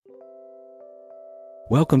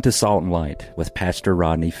Welcome to Salt and Light with Pastor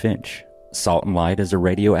Rodney Finch. Salt and Light is a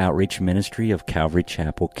radio outreach ministry of Calvary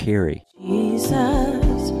Chapel, Cary.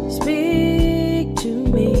 Jesus, speak to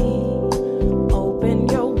me. Open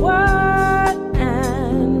your word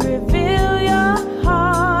and reveal your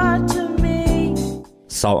heart to me.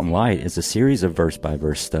 Salt and Light is a series of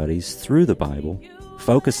verse-by-verse studies through the Bible,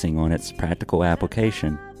 focusing on its practical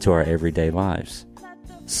application to our everyday lives.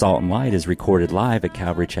 Salt and Light is recorded live at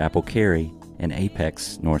Calvary Chapel, Cary in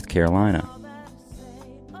Apex, North Carolina.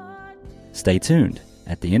 Stay tuned.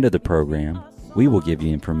 At the end of the program, we will give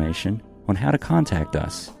you information on how to contact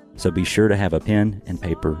us, so be sure to have a pen and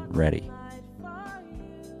paper ready.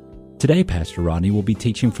 Today, Pastor Rodney will be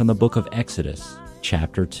teaching from the book of Exodus,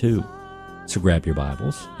 chapter 2. So grab your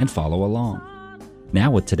Bibles and follow along.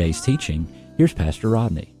 Now with today's teaching, here's Pastor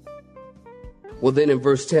Rodney. Well, then in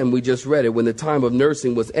verse 10, we just read it, when the time of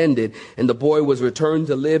nursing was ended and the boy was returned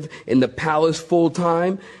to live in the palace full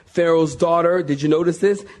time, Pharaoh's daughter, did you notice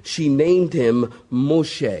this? She named him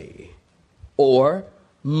Moshe, or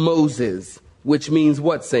Moses, which means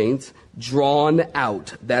what, saints? Drawn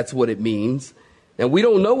out. That's what it means. And we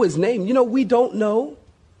don't know his name. You know, we don't know.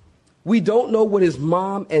 We don't know what his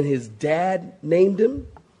mom and his dad named him.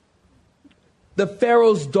 The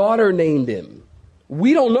Pharaoh's daughter named him.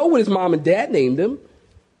 We don't know what his mom and dad named him.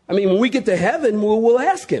 I mean, when we get to heaven, we'll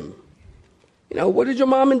ask him. You know, what did your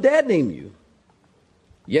mom and dad name you?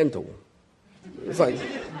 Yentl. It's like,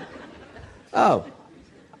 oh,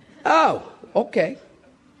 okay.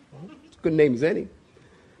 It's a good name as any.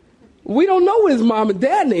 We don't know what his mom and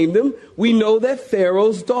dad named him. We know that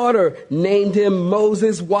Pharaoh's daughter named him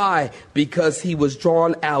Moses. Why? Because he was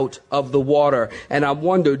drawn out of the water. And I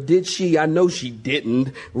wonder, did she, I know she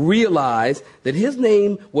didn't, realize that his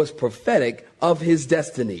name was prophetic of his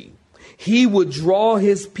destiny. He would draw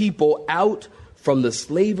his people out from the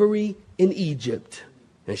slavery in Egypt.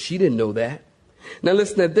 And she didn't know that. Now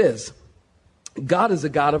listen at this. God is a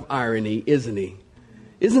God of irony, isn't he?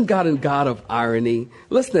 Isn't God a God of irony?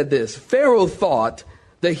 Listen at this. Pharaoh thought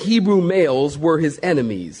the Hebrew males were his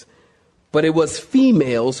enemies, but it was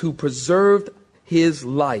females who preserved his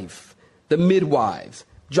life. The midwives,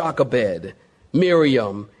 Jochebed,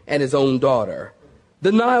 Miriam, and his own daughter.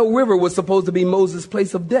 The Nile River was supposed to be Moses'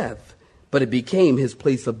 place of death, but it became his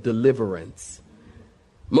place of deliverance.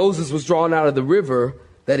 Moses was drawn out of the river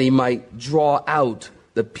that he might draw out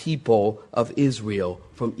the people of Israel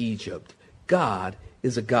from Egypt. God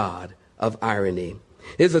is a God of irony.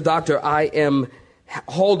 Here's a Dr. I.M.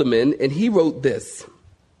 Haldeman, and he wrote this.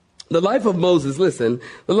 The life of Moses, listen,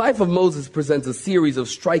 the life of Moses presents a series of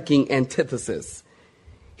striking antitheses.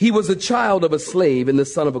 He was a child of a slave and the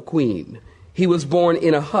son of a queen. He was born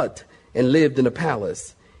in a hut and lived in a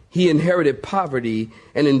palace. He inherited poverty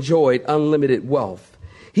and enjoyed unlimited wealth.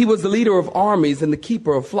 He was the leader of armies and the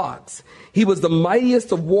keeper of flocks. He was the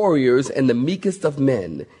mightiest of warriors and the meekest of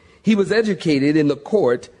men. He was educated in the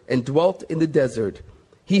court and dwelt in the desert.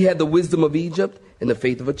 He had the wisdom of Egypt and the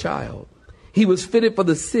faith of a child. He was fitted for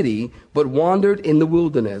the city, but wandered in the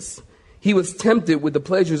wilderness. He was tempted with the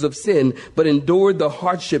pleasures of sin, but endured the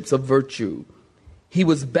hardships of virtue. He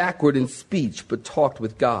was backward in speech, but talked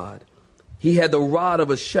with God. He had the rod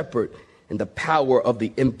of a shepherd and the power of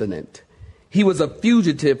the infinite. He was a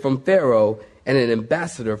fugitive from Pharaoh and an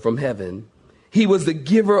ambassador from heaven. He was the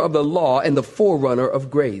giver of the law and the forerunner of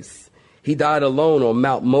grace. He died alone on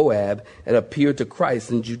Mount Moab and appeared to Christ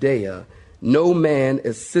in Judea. No man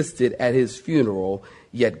assisted at his funeral,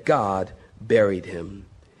 yet God buried him.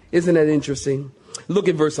 Isn't that interesting? Look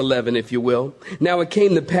at verse 11, if you will. Now it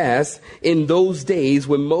came to pass in those days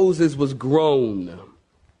when Moses was grown,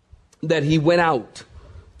 that he went out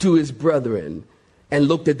to his brethren and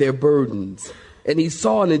looked at their burdens. And he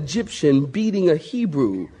saw an Egyptian beating a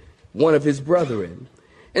Hebrew, one of his brethren.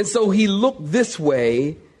 And so he looked this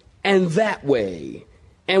way and that way.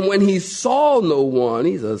 And when he saw no one,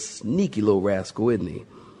 he's a sneaky little rascal, isn't he?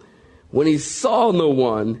 When he saw no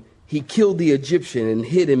one, he killed the Egyptian and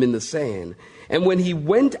hid him in the sand. And when he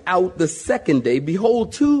went out the second day,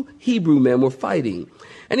 behold, 2 Hebrew men were fighting.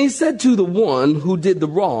 And he said to the one who did the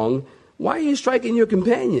wrong, why are you striking your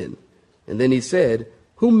companion? And then he said,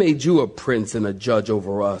 who made you a prince and a judge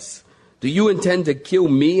over us? Do you intend to kill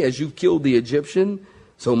me as you killed the Egyptian?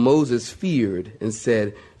 So Moses feared and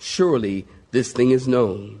said, surely this thing is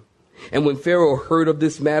known. And when Pharaoh heard of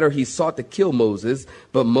this matter, he sought to kill Moses.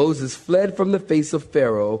 But Moses fled from the face of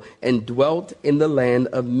Pharaoh and dwelt in the land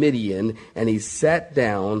of Midian. And he sat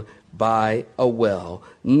down by a well.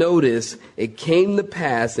 Notice it came to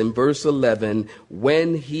pass in verse 11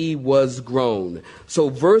 when he was grown. So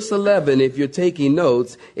verse 11, if you're taking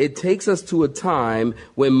notes, it takes us to a time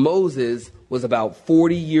when Moses was about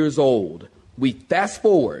 40 years old. We fast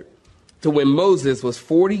forward to when Moses was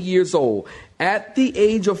 40 years old. At the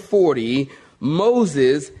age of 40,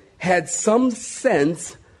 Moses had some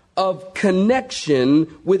sense of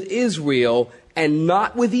connection with Israel and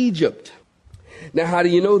not with Egypt. Now, how do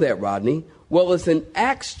you know that, Rodney? Well, it's in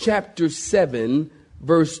Acts chapter 7,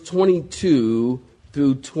 verse 22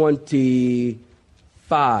 through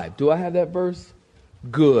 25. Do I have that verse?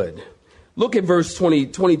 Good. Look at verse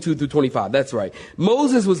 22 through 25. That's right.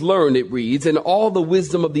 Moses was learned, it reads, in all the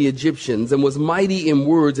wisdom of the Egyptians and was mighty in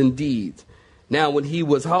words and deeds. Now, when he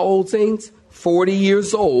was how old, saints? 40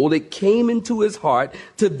 years old, it came into his heart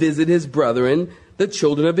to visit his brethren, the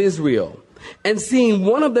children of Israel. And seeing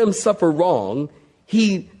one of them suffer wrong,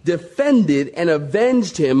 he defended and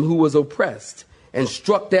avenged him who was oppressed and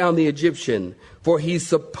struck down the Egyptian. For he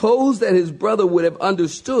supposed that his brother would have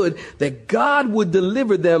understood that God would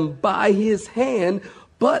deliver them by his hand,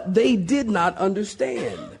 but they did not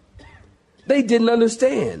understand. They didn't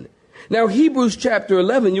understand. Now, Hebrews chapter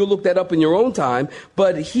 11, you'll look that up in your own time,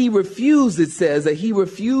 but he refused, it says, that he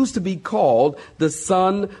refused to be called the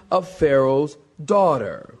son of Pharaoh's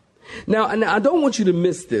daughter. Now, and I don't want you to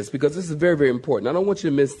miss this because this is very, very important. I don't want you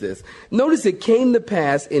to miss this. Notice it came to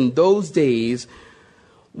pass in those days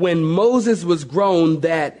when Moses was grown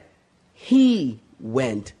that he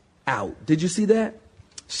went out. Did you see that?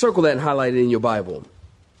 Circle that and highlight it in your Bible.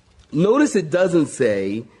 Notice it doesn't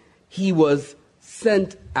say he was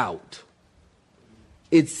sent out.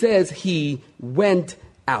 It says he went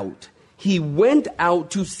out. He went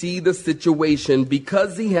out to see the situation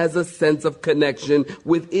because he has a sense of connection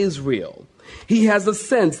with Israel. He has a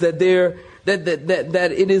sense that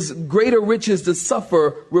that it is greater riches to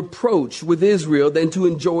suffer reproach with Israel than to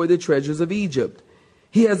enjoy the treasures of Egypt.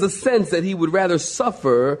 He has a sense that he would rather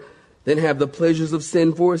suffer than have the pleasures of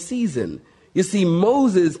sin for a season. You see,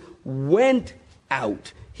 Moses went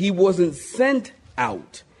out. He wasn't sent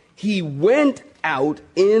out. He went out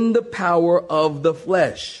in the power of the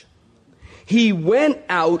flesh. He went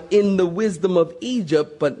out in the wisdom of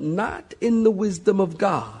Egypt, but not in the wisdom of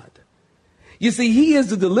God. You see, he is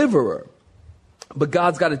the deliverer, but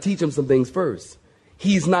God's got to teach him some things first.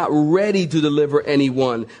 He's not ready to deliver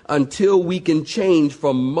anyone until we can change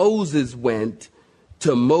from Moses went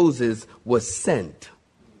to Moses was sent.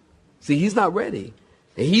 See, he's not ready.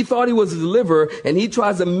 And he thought he was a deliverer, and he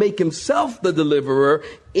tries to make himself the deliverer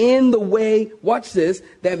in the way, watch this,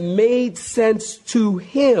 that made sense to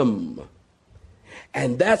him.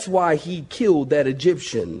 And that's why he killed that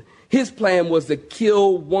Egyptian. His plan was to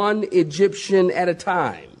kill one Egyptian at a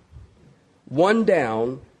time. One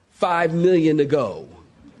down, 5 million to go.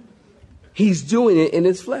 He's doing it in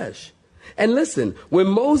his flesh. And listen, when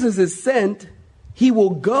Moses is sent, he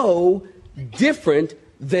will go different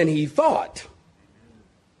than he thought.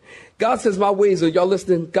 God says, my ways are, y'all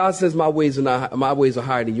listening? God says, my ways are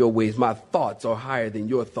higher than your ways. My thoughts are higher than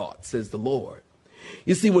your thoughts, says the Lord.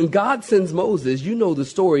 You see, when God sends Moses, you know the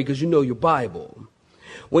story because you know your Bible.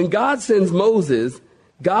 When God sends Moses,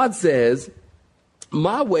 God says,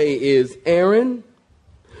 my way is Aaron,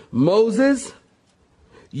 Moses,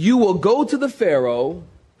 you will go to the Pharaoh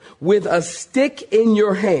with a stick in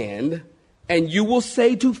your hand, and you will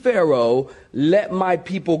say to Pharaoh, let my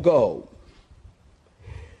people go.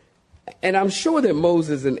 And I'm sure that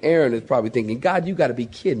Moses and Aaron is probably thinking, God, you got to be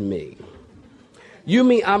kidding me. You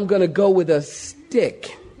mean I'm going to go with a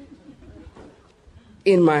stick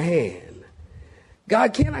in my hand?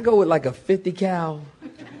 God, can't I go with like a 50 cal?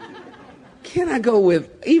 Can I go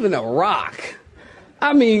with even a rock?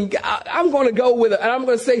 I mean, I'm going to go with it, and I'm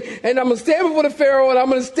going to say, and I'm going to stand before the Pharaoh, and I'm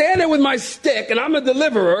going to stand there with my stick, and I'm a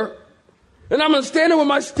deliverer, and I'm going to stand there with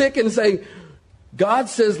my stick and say, God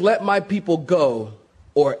says, let my people go,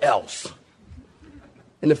 or else.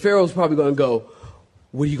 And the Pharaoh's probably going to go,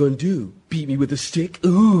 what are you going to do? Beat me with a stick?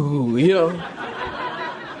 Ooh, you know.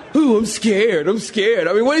 Ooh, I'm scared.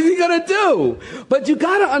 I mean, what is he going to do? But you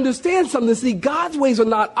got to understand something. See, God's ways are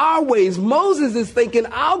not our ways. Moses is thinking,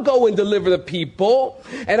 I'll go and deliver the people,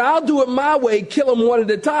 and I'll do it my way, kill them one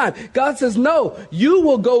at a time. God says, no, you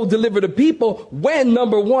will go deliver the people when,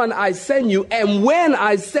 number one, I send you. And when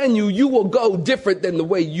I send you, you will go different than the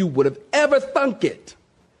way you would have ever thunk it.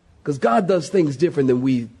 Because God does things different than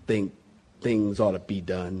we think things ought to be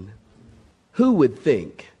done. Who would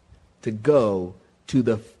think to go to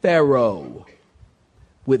the Pharaoh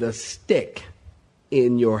with a stick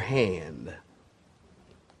in your hand?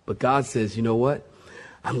 But God says, you know what?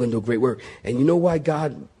 I'm going to do a great work. And you know why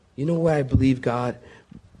God You know why I believe God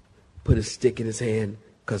put a stick in his hand?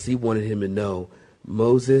 Because he wanted him to know,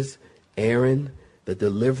 Moses, Aaron, the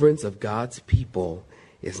deliverance of God's people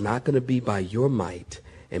is not going to be by your might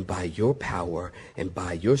and by your power and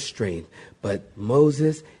by your strength. But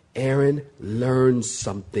Moses, Aaron, learned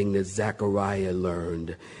something that Zechariah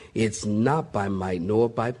learned. It's not by might nor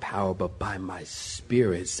by power, but by my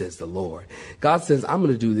spirit, says the Lord. God says, I'm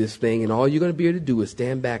going to do this thing, and all you're going to be able to do is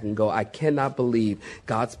stand back and go, I cannot believe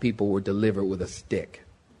God's people were delivered with a stick.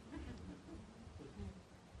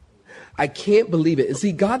 I can't believe it. And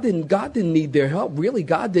see, God didn't need their help. Really,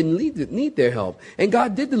 God didn't need their help. And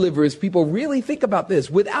God did deliver his people. Really think about this,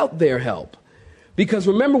 without their help. Because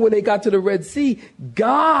remember when they got to the Red Sea,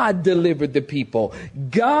 God delivered the people.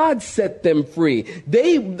 God set them free.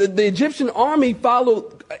 The Egyptian army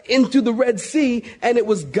followed into the Red Sea, and it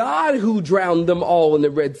was God who drowned them all in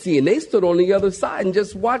the Red Sea. And they stood on the other side and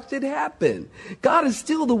just watched it happen. God is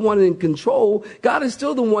still the one in control. God is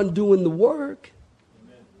still the one doing the work.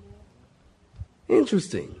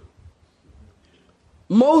 Interesting.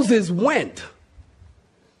 Moses went.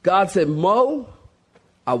 God said, Mo,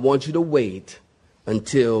 I want you to wait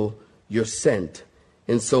until you're sent.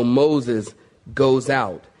 And so Moses goes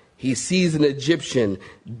out. He sees an Egyptian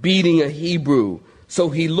beating a Hebrew. So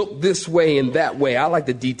he looked this way and that way. I like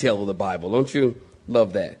the detail of the Bible. Don't you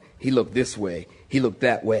love that? He looked this way. He looked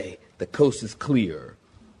that way. The coast is clear.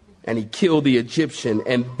 And he killed the Egyptian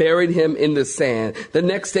and buried him in the sand. The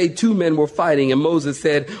next day, 2 men were fighting, and Moses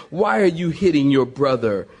said, why are you hitting your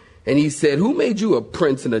brother? And he said, who made you a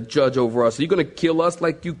prince and a judge over us? Are you going to kill us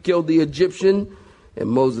like you killed the Egyptian? And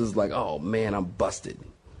Moses is like, oh, man, I'm busted.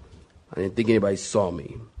 I didn't think anybody saw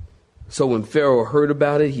me. So when Pharaoh heard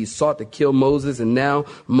about it, he sought to kill Moses. And now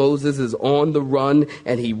Moses is on the run,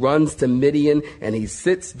 and he runs to Midian, and he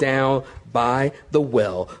sits down by the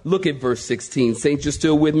well. Look at verse 16. Saints, you're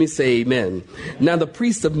still with me? Say amen. Now the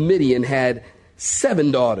priest of Midian had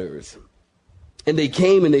 7 daughters. And they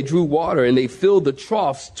came and they drew water, and they filled the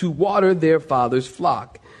troughs to water their father's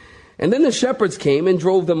flock. And then the shepherds came and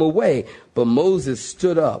drove them away. But Moses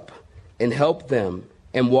stood up and helped them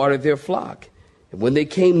and watered their flock. And when they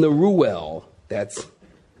came to Reuel, that's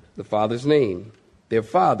the father's name, their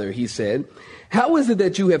father, he said, how is it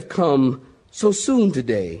that you have come so soon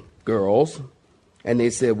today, girls? And they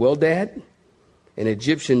said, well, Dad, an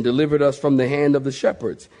Egyptian delivered us from the hand of the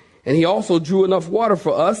shepherds. And he also drew enough water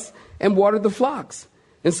for us and watered the flocks.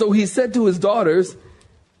 And so he said to his daughters,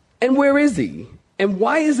 and where is he? And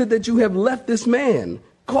why is it that you have left this man?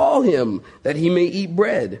 Call him that he may eat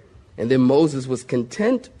bread. And then Moses was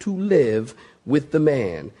content to live with the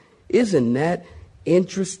man. Isn't that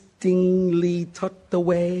interestingly tucked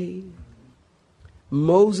away?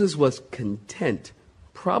 Moses was content,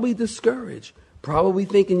 probably discouraged, probably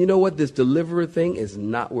thinking, you know what, this deliverer thing is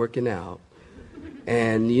not working out.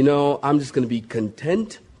 And, you know, I'm just going to be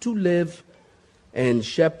content to live and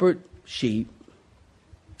shepherd sheep.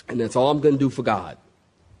 And that's all I'm going to do for God.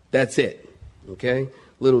 That's it. Okay?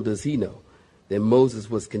 Little does he know that Moses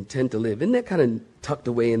was content to live. Isn't that kind of tucked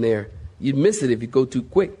away in there? You'd miss it if you go too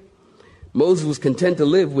quick. Moses was content to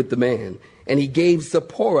live with the man. And he gave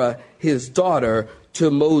Zipporah, his daughter,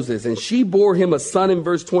 to Moses. And she bore him a son in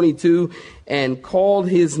verse 22 and called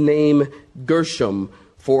his name Gershom.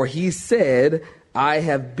 For he said, I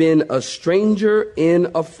have been a stranger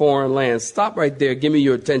in a foreign land. Stop right there. Give me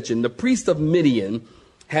your attention. The priest of Midian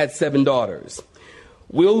had 7 daughters.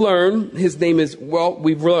 We'll learn his name is,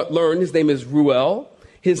 we've learned his name is Reuel.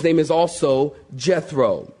 His name is also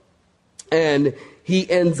Jethro. And he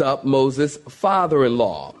ends up Moses'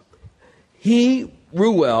 father-in-law.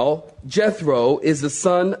 Reuel, Jethro, is the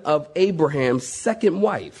son of Abraham's second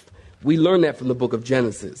wife. We learn that from the book of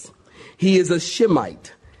Genesis. He is a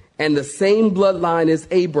Shemite and the same bloodline as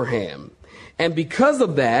Abraham. And because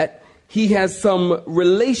of that, he has some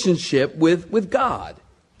relationship with God.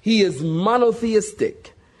 He is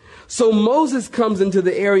monotheistic. So Moses comes into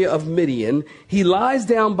the area of Midian. He lies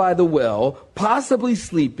down by the well, possibly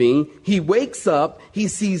sleeping. He wakes up. He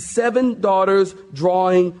sees 7 daughters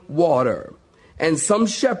drawing water. And some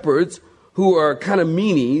shepherds who are kind of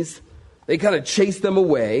meanies, they kind of chased them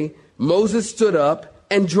away. Moses stood up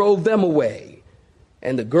and drove them away.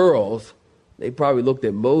 And the girls, they probably looked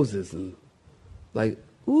at Moses and like,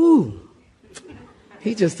 ooh,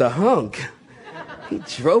 he just a hunk. He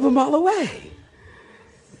drove them all away.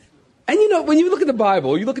 And you know, when you look at the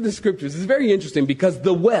Bible, you look at the scriptures, it's very interesting because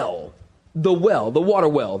the water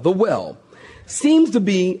well, seems to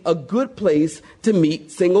be a good place to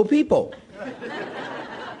meet single people.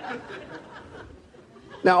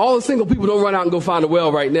 Now, all the single people don't run out and go find a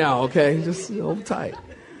well right now, okay? Just hold tight.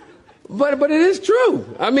 But it is true.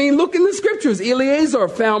 I mean, look in the scriptures. Eleazar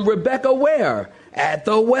found Rebekah where? At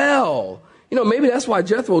the well. You know, maybe that's why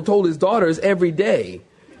Jethro told his daughters every day,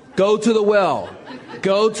 go to the well,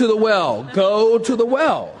 go to the well, go to the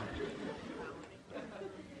well.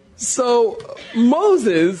 So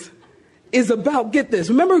Moses is about, get this.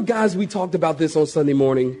 Remember, guys, we talked about this on Sunday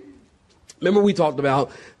morning. Remember we talked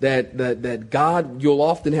about that God, you'll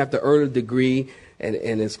often have to earn a degree, and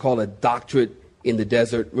it's called a doctorate in the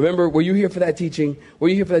desert. Remember, were you here for that teaching? Were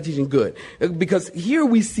you here for that teaching? Good. Because here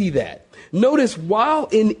we see that. Notice while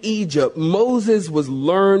in Egypt, Moses was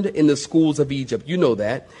learned in the schools of Egypt. You know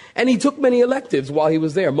that. And he took many electives while he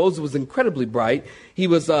was there. Moses was incredibly bright. He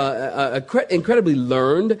was incredibly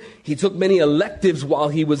learned. He took many electives while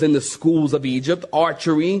he was in the schools of Egypt: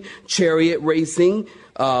 archery, chariot racing,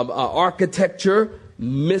 architecture,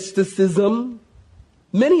 mysticism,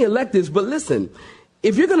 many electives. But listen,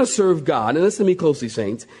 if you're going to serve God, and listen to me closely,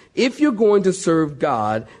 saints, if you're going to serve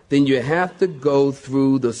God, then you have to go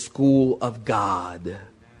through the school of God.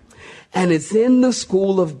 And it's in the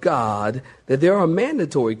school of God that there are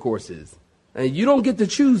mandatory courses, and you don't get to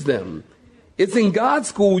choose them. It's in God's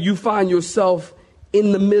school you find yourself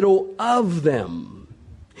in the middle of them.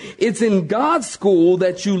 It's in God's school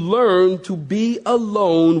that you learn to be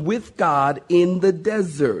alone with God in the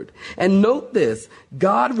desert. And note this,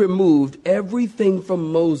 God removed everything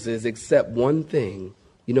from Moses except one thing.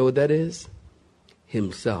 You know what that is?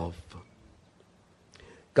 Himself.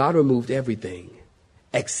 God removed everything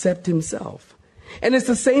except himself. And it's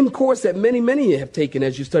the same course that many have taken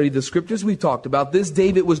as you study the scriptures. We talked about this.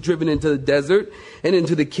 David was driven into the desert and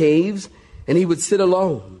into the caves, and he would sit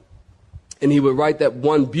alone. And he would write that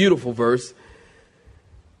one beautiful verse. It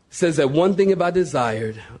says that one thing have I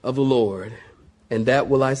desired of the Lord, and that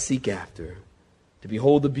will I seek after, to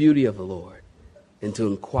behold the beauty of the Lord and to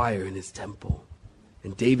inquire in his temple.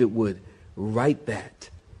 And David would write that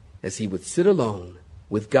as he would sit alone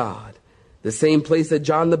with God. The same place that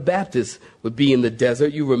John the Baptist would be in the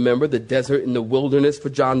desert. You remember the desert in the wilderness for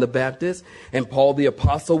John the Baptist. And Paul the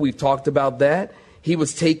Apostle, we've talked about that. He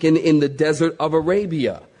was taken in the desert of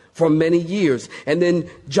Arabia for many years. And then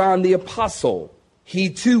John the Apostle, he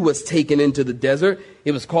too was taken into the desert.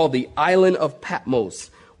 It was called the island of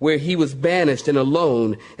Patmos, where he was banished and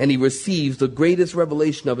alone, and he receives the greatest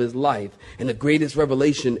revelation of his life and the greatest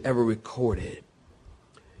revelation ever recorded.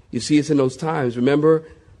 You see, it's in those times. Remember,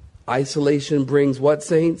 isolation brings what,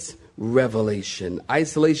 saints? Revelation.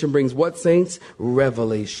 Isolation brings what, saints?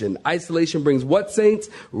 Revelation. Isolation brings what, saints?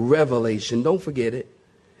 Revelation. Don't forget it.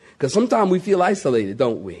 Because sometimes we feel isolated,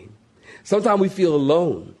 don't we? Sometimes we feel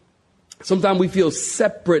alone. Sometimes we feel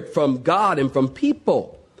separate from God and from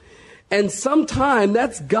people. And sometimes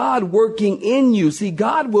that's God working in you. See,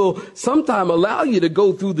 God will sometime allow you to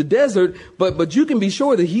go through the desert, but you can be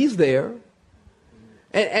sure that he's there.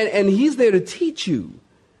 And he's there to teach you.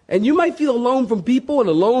 And you might feel alone from people and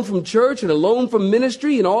alone from church and alone from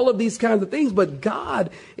ministry and all of these kinds of things, but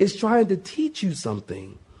God is trying to teach you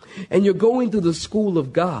something. And you're going to the school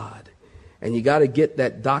of God, and you got to get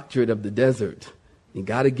that doctorate of the desert. You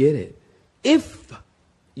got to get it. If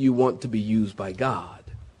you want to be used by God,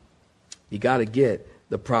 you got to get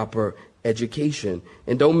the proper education.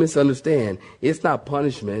 And don't misunderstand, it's not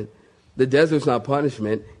punishment. The desert's not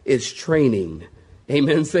punishment. It's training.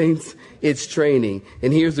 Amen, saints? It's training.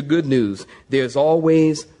 And here's the good news. There's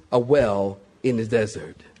always a well in the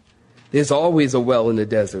desert. There's always a well in the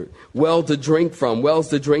desert, wells to drink from,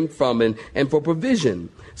 and for provision.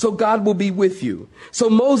 So God will be with you. So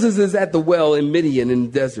Moses is at the well in Midian in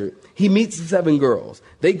the desert. He meets 7 girls.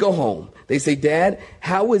 They go home. They say, Dad,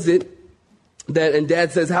 how is it that, and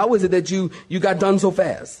Dad says, how is it that you got done so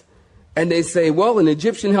fast? And they say, well, an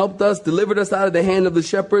Egyptian helped us, delivered us out of the hand of the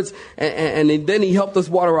shepherds, and then he helped us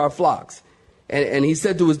water our flocks. And he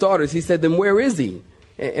said to his daughters, he said, then where is he?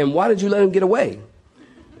 And why did you let him get away?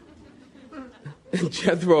 And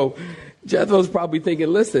Jethro's probably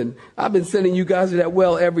thinking, listen, I've been sending you guys to that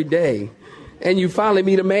well every day, and you finally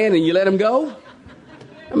meet a man and you let him go?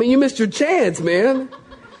 I mean, you missed your chance, man.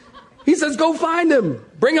 He says, go find him,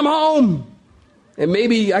 bring him home, and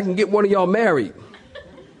maybe I can get one of y'all married.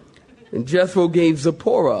 And Jethro gave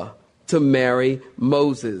Zipporah to marry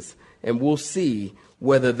Moses, and we'll see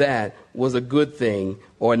whether that was a good thing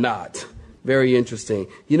or not. Very interesting.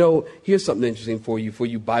 You know, here's something interesting for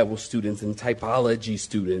you Bible students and typology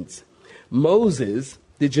students. Moses,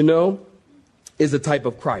 did you know, is a type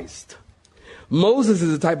of Christ. Moses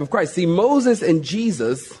is a type of Christ. See, Moses and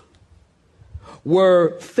Jesus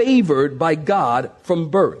were favored by God from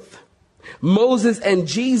birth. Moses and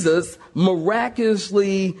Jesus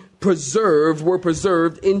miraculously were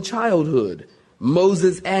preserved in childhood.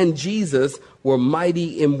 Moses and Jesus were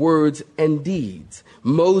mighty in words and deeds.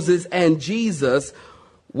 Moses and Jesus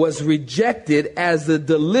was rejected as the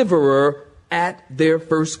deliverer at their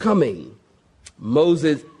first coming.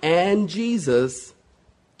 Moses and Jesus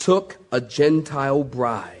took a Gentile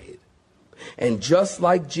bride. And just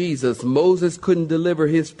like Jesus, Moses couldn't deliver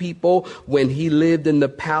his people when he lived in the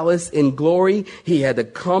palace in glory. He had to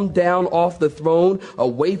come down off the throne,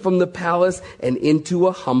 away from the palace, and into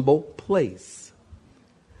a humble place.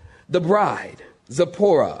 The bride,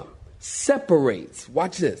 Zipporah, separates,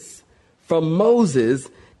 watch this, from Moses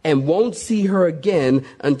and won't see her again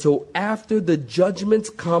until after the judgments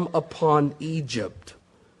come upon Egypt.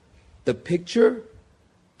 The picture,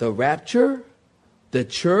 the rapture, the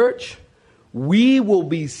church, we will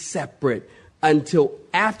be separate until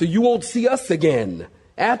after. You won't see us again.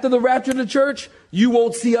 After the rapture of the church, you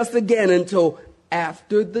won't see us again until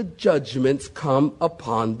after the judgments come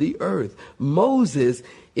upon the earth. Moses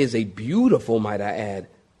is a beautiful, might I add,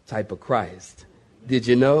 type of Christ. Did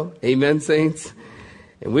you know? Amen, saints?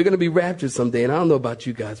 And we're going to be raptured someday. And I don't know about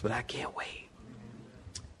you guys, but I can't wait.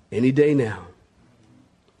 Any day now.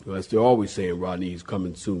 Well, they're always saying, Rodney, he's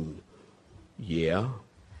coming soon. Yeah.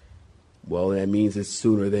 Well, that means it's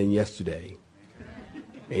sooner than yesterday.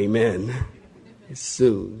 Amen. It's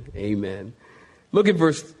soon. Amen. Look at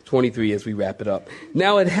verse 23 as we wrap it up.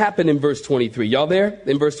 Now it happened in verse 23. Y'all there?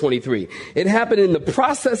 In verse 23. It happened in the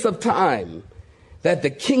process of time that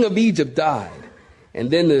the king of Egypt died.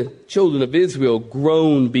 And then the children of Israel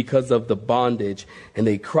groaned because of the bondage, and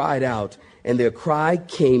they cried out, and their cry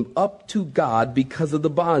came up to God because of the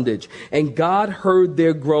bondage. And God heard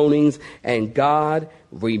their groanings, and God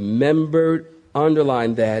remembered,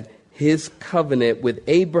 underline that, his covenant with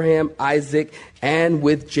Abraham, Isaac, and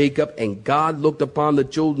with Jacob. And God looked upon the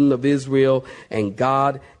children of Israel, and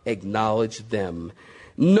God acknowledged them.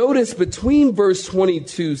 Notice between verse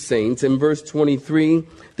 22, saints, and verse 23,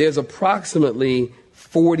 there's approximately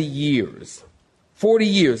 40 years. 40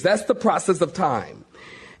 years. That's the process of time.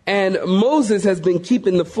 And Moses has been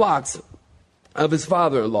keeping the flocks of his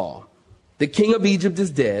father-in-law. The king of Egypt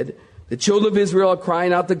is dead. The children of Israel are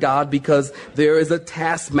crying out to God because there is a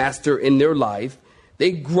taskmaster in their life.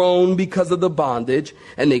 They groaned because of the bondage,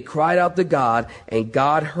 and they cried out to God, and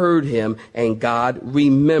God heard him, and God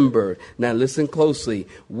remembered. Now listen closely.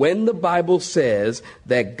 When the Bible says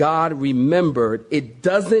that God remembered, it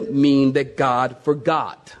doesn't mean that God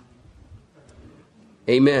forgot.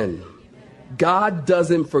 Amen. God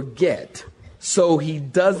doesn't forget, so he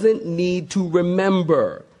doesn't need to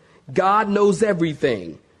remember. God knows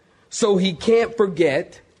everything, so he can't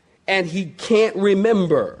forget, and he can't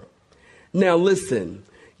remember. Now listen,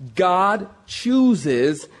 God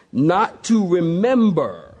chooses not to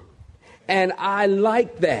remember, and I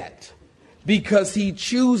like that because he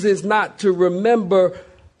chooses not to remember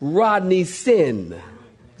Rodney's sin.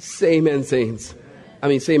 Say amen, saints. I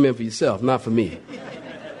mean, say amen for yourself, not for me.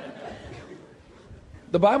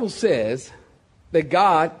 The Bible says that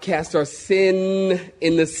God cast our sin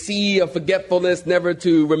in the sea of forgetfulness, never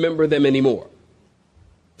to remember them anymore.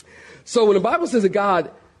 So when the Bible says that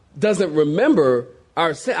God doesn't remember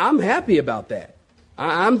our sin, I'm happy about that.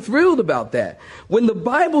 I'm thrilled about that. When the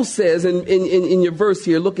Bible says, in your verse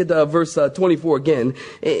here, look at verse 24 again.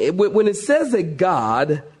 When it says that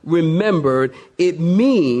God remembered, it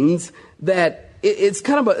means that it's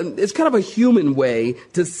kind of a human way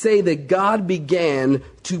to say that God began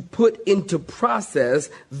to put into process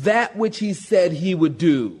that which he said he would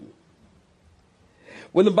do.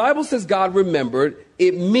 When the Bible says God remembered,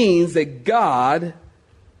 it means that God,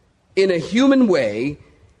 in a human way,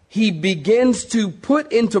 he begins to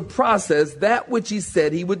put into process that which he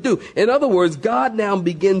said he would do. In other words, God now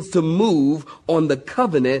begins to move on the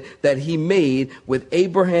covenant that he made with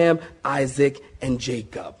Abraham, Isaac, and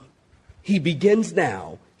Jacob. He begins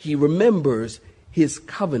now, he remembers his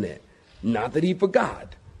covenant. Not that he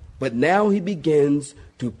forgot, but now he begins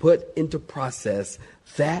to put into process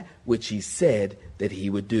that which he said that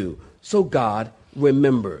he would do. So God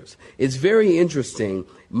remembers. It's very interesting.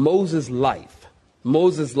 Moses' life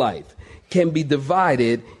can be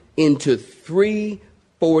divided into 3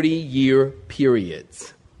 40-year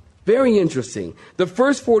periods. Very interesting. The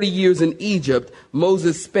first 40 years in Egypt,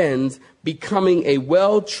 Moses spends becoming a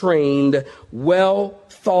well-trained,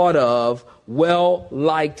 well-thought-of,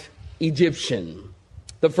 well-liked Egyptian.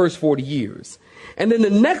 The first 40 years. And then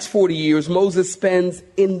the next 40 years, Moses spends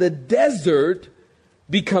in the desert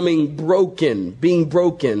being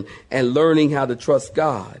broken, and learning how to trust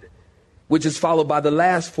God, which is followed by the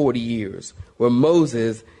last 40 years, where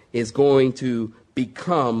Moses is going to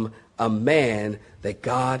become a man that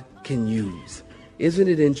God can use. Isn't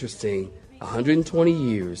it interesting 120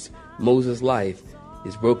 years, Moses' life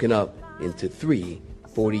is broken up into 3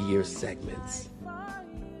 40-year segments.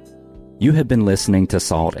 You have been listening to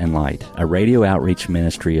Salt and Light, a radio outreach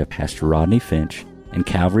ministry of Pastor Rodney Finch and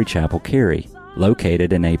Calvary Chapel, Cary,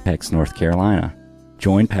 located in Apex, North Carolina.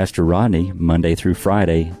 Join Pastor Rodney Monday through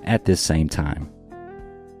Friday at this same time.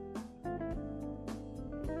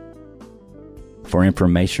 For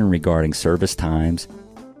information regarding service times,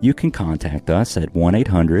 you can contact us at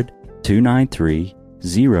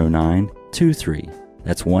 1-800-293-0923.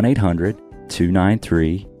 That's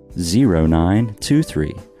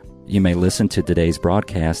 1-800-293-0923. You may listen to today's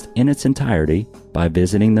broadcast in its entirety by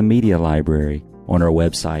visiting the media library on our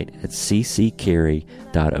website at cccary.org.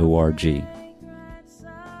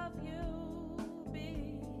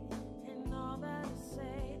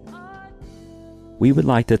 We would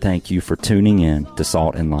like to thank you for tuning in to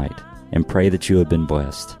Salt and Light and pray that you have been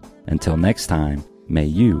blessed. Until next time, may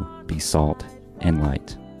you be salt and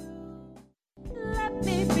light.